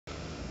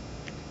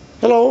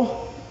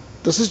Hello,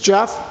 this is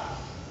Jeff.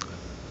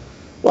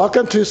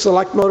 Welcome to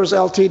Select Motors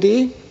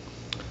Ltd.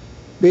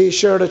 Be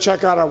sure to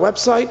check out our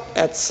website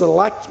at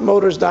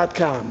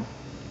selectmotors.com.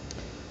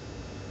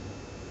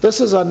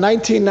 This is a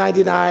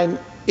 1999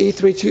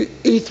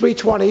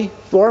 E320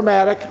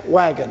 4MATIC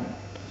wagon.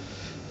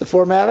 The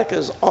 4MATIC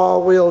is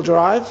all-wheel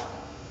drive.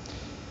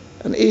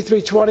 An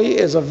E320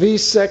 is a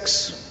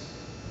V6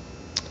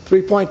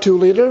 3.2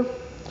 liter.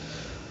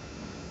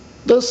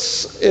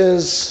 This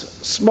is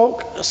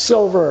smoke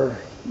silver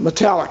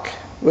metallic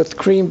with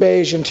cream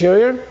beige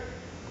interior.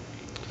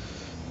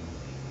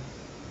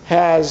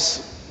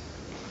 Has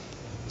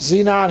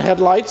Xenon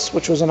headlights,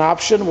 which was an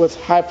option with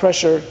high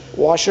pressure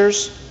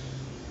washers.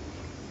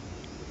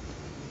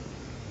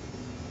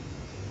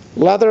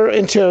 Leather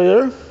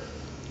interior.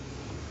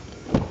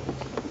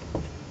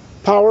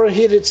 Power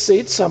heated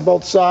seats on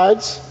both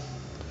sides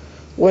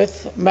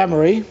with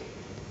memory.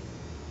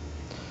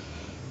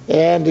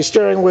 And the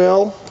steering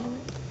wheel,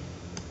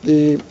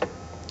 the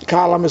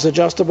column is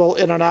adjustable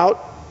in and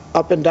out,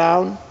 up and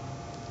down,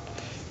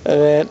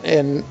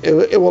 and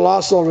it will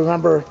also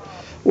remember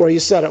where you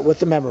set it with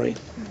the memory.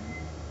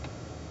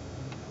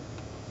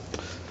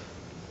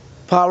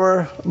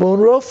 Power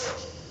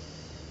moonroof,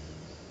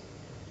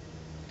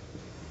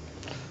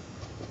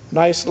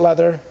 nice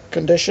leather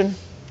condition,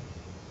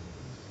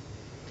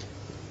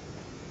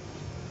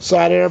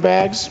 side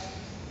airbags,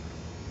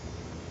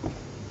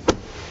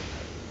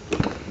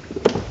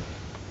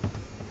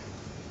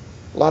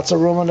 lots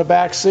of room in the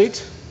back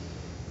seat.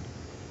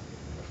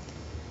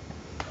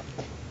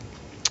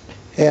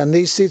 And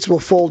these seats will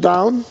fold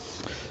down.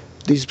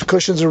 These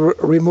cushions are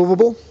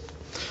removable,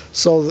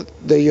 so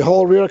the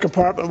whole rear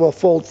compartment will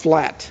fold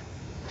flat.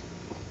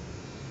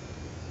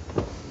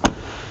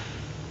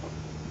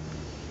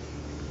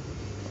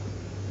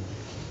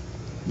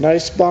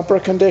 Nice bumper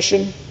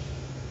condition.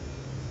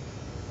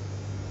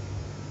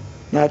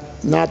 Not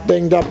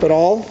dinged up at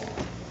all.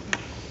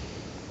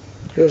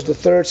 Here's the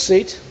third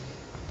seat.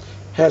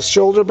 Has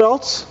shoulder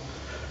belts,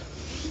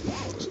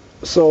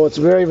 so it's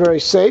very, very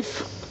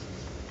safe.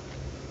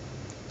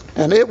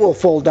 And it will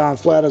fold down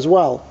flat as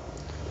well.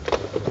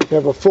 You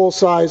have a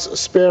full-size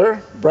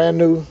spare, brand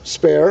new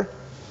spare,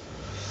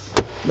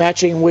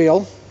 matching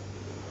wheel,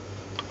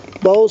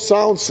 Bose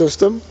sound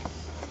system,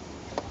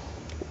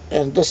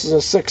 and this is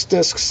a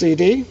 6-disc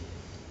CD.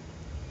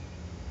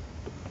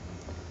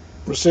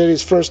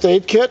 Mercedes first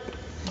aid kit.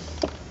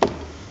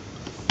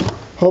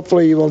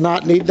 Hopefully you will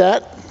not need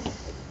that.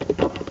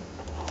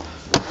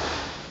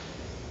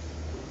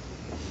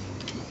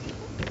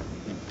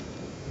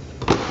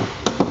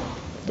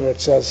 There it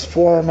says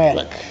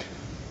 4MATIC.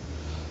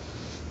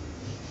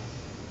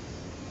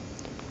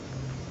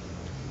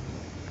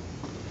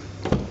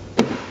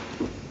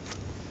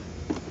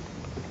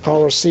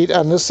 Power seat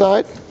on this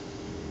side.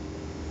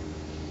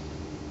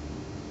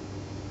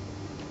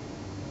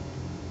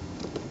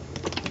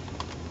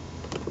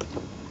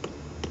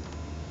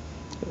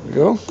 There we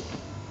go.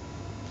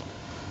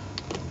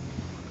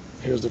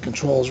 Here's the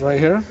controls right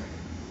here.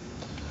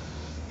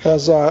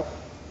 Has a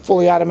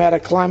fully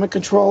automatic climate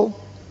control.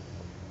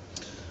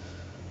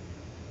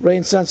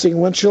 Rain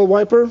sensing windshield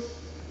wiper,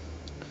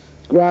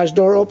 garage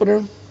door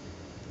opener,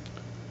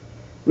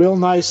 real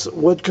nice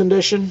wood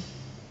condition.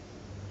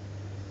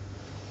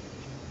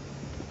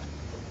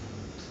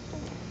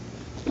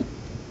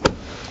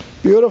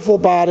 Beautiful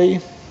body.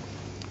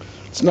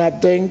 It's not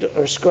dinged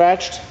or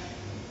scratched.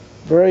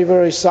 Very,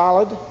 very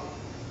solid.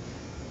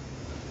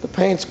 The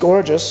paint's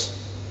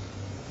gorgeous.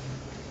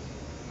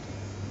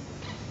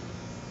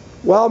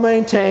 Well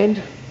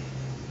maintained.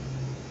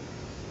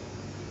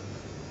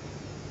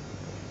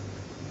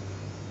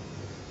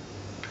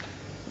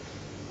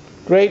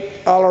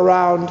 Great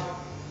all-around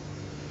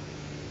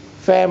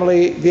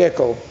family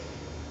vehicle.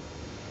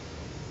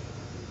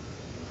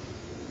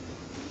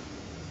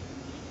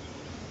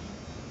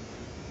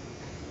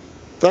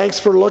 Thanks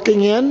for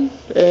looking in,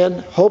 and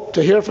hope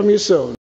to hear from you soon.